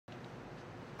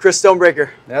Chris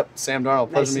Stonebraker. Yep, Sam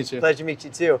Darnold. Pleasure to meet you. Pleasure to meet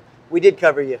you too. We did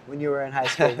cover you when you were in high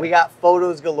school. We got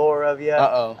photos galore of you.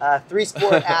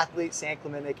 Three-sport athlete, San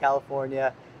Clemente,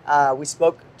 California. We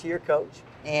spoke to your coach,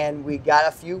 and we got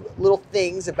a few little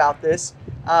things about this.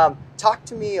 Talk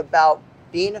to me about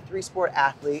being a three-sport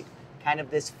athlete, kind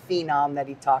of this phenom that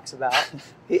he talks about,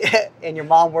 and your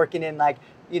mom working in, like,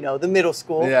 you know, the middle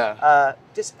school. Yeah.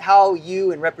 Just how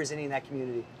you and representing that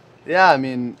community. Yeah, I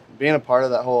mean, being a part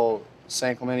of that whole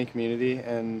San Clemente community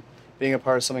and being a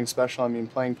part of something special. I mean,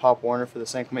 playing Pop Warner for the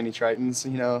San Clemente Tritons,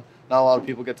 you know, not a lot of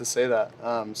people get to say that.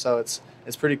 So it's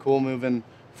pretty cool moving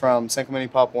from San Clemente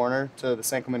Pop Warner to the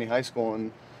San Clemente High School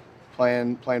and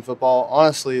playing football.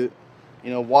 Honestly,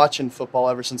 you know, watching football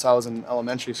ever since I was in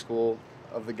elementary school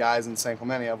of the guys in San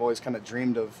Clemente, I've always kind of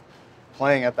dreamed of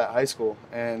playing at that high school.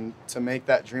 And to make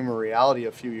that dream a reality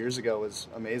a few years ago was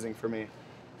amazing for me.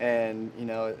 And, you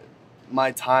know,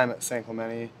 my time at San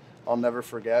Clemente, I'll never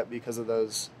forget because of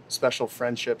those special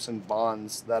friendships and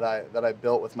bonds that I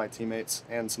built with my teammates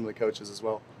and some of the coaches as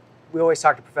well. We always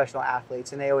talk to professional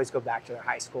athletes, and they always go back to their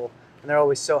high school, and they're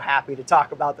always so happy to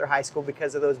talk about their high school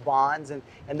because of those bonds and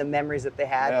the memories that they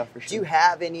had. Yeah, for sure. Do you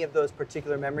have any of those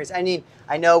particular memories? I mean,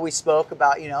 I know we spoke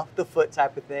about, you know, the foot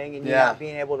type of thing, and you not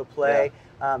being able to play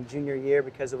junior year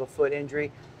because of a foot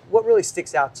injury. What really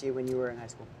sticks out to you when you were in high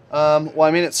school? Well, I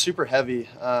mean, it's super heavy,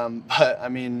 but I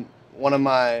mean, one of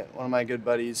my good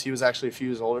buddies, he was actually a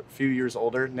few years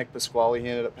older, Nick Pasquale. He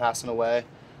ended up passing away,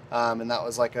 and that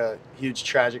was like a huge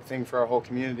tragic thing for our whole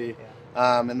community.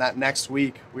 Yeah. And that next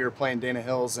week we were playing Dana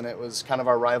Hills, and it was kind of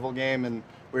our rival game, and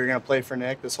we were going to play for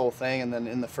Nick this whole thing. And then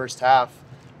in the first half,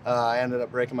 I ended up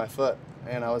breaking my foot,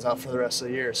 and I was out for the rest of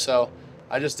the year. So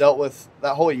I just dealt with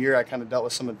that whole year. I kind of dealt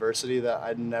with some adversity that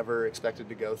I'd never expected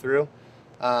to go through.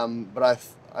 But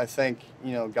I think,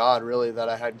 you know, God really, that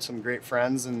I had some great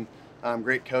friends and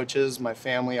great coaches, my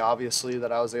family, obviously,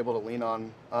 that I was able to lean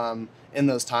on in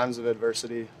those times of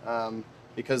adversity,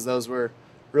 because those were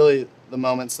really the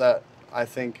moments that I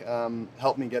think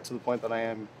helped me get to the point that I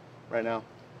am right now.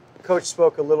 Coach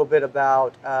spoke a little bit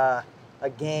about a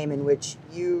game in which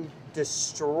you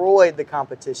destroyed the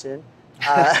competition.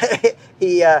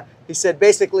 He said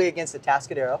basically against the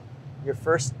Atascadero, your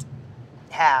first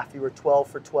half, you were 12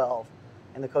 for 12,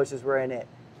 and the coaches were in it.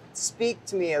 Speak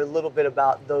to me a little bit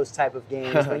about those type of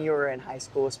games when you were in high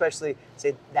school, especially,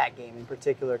 say, that game in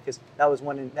particular, because that was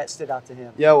one that stood out to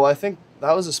him. Yeah, well, I think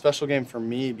that was a special game for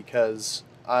me because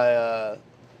that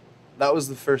was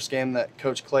the first game that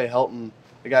Coach Clay Helton,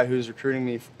 the guy who was recruiting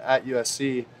me at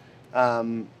USC,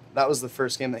 that was the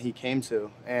first game that he came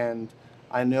to. And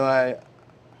I knew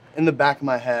in the back of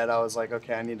my head, I was like,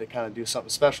 okay, I need to kind of do something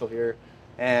special here.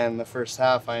 And the first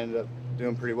half, I ended up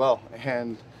doing pretty well.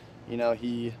 And you know,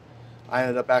 I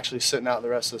ended up actually sitting out the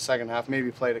rest of the second half, maybe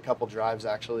played a couple drives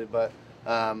actually, but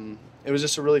it was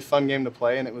just a really fun game to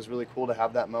play, and it was really cool to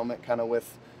have that moment kind of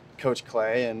with Coach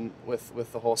Clay and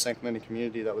with the whole San Clemente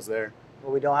community that was there.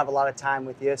 Well, we don't have a lot of time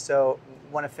with you, so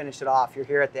want to finish it off. You're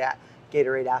here at the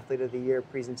Gatorade Athlete of the Year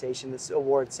presentation, this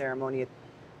award ceremony at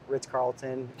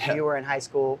Ritz-Carlton. Yeah. You were in high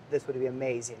school, this would be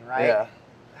amazing, right? Yeah.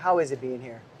 How is it being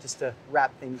here, just to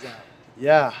wrap things up?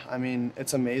 Yeah, I mean,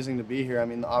 it's amazing to be here. I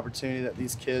mean, the opportunity that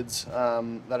these kids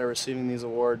that are receiving these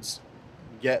awards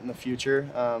get in the future,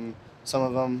 some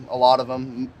of them, a lot of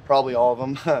them, probably all of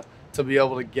them, to be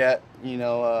able to get, you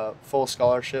know, a full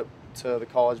scholarship to the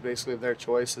college basically of their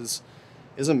choice is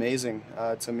amazing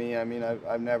to me. I mean,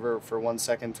 I've never for 1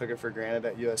 second took it for granted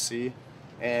at USC,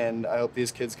 and I hope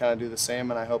these kids kind of do the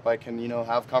same, and I hope I can, you know,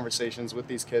 have conversations with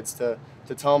these kids to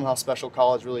tell them how special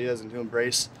college really is and to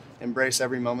embrace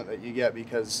every moment that you get,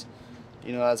 because,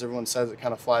 you know, as everyone says, it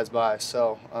kind of flies by.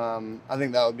 So I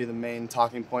think that would be the main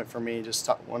talking point for me, just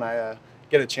when I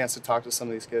get a chance to talk to some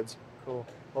of these kids. Cool.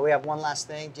 Well, we have one last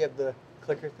thing. Do you have the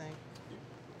clicker thing?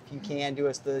 If you can, do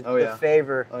us the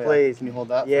favor, please. Can you hold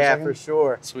that? Yeah, for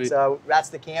sure. Sweet. So that's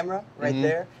the camera right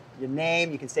there. Your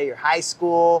name, you can say your high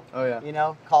school, you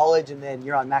know, college, and then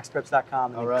you're on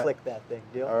MaxPreps.com, and then click that thing.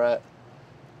 Deal? All right.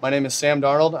 My name is Sam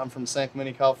Darnold. I'm from San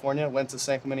Clemente, California. Went to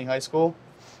San Clemente High School,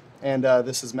 and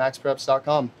this is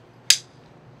MaxPreps.com.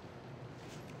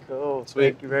 Cool. Sweet.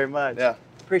 Thank you very much. Yeah.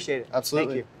 Appreciate it.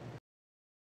 Absolutely. Thank you.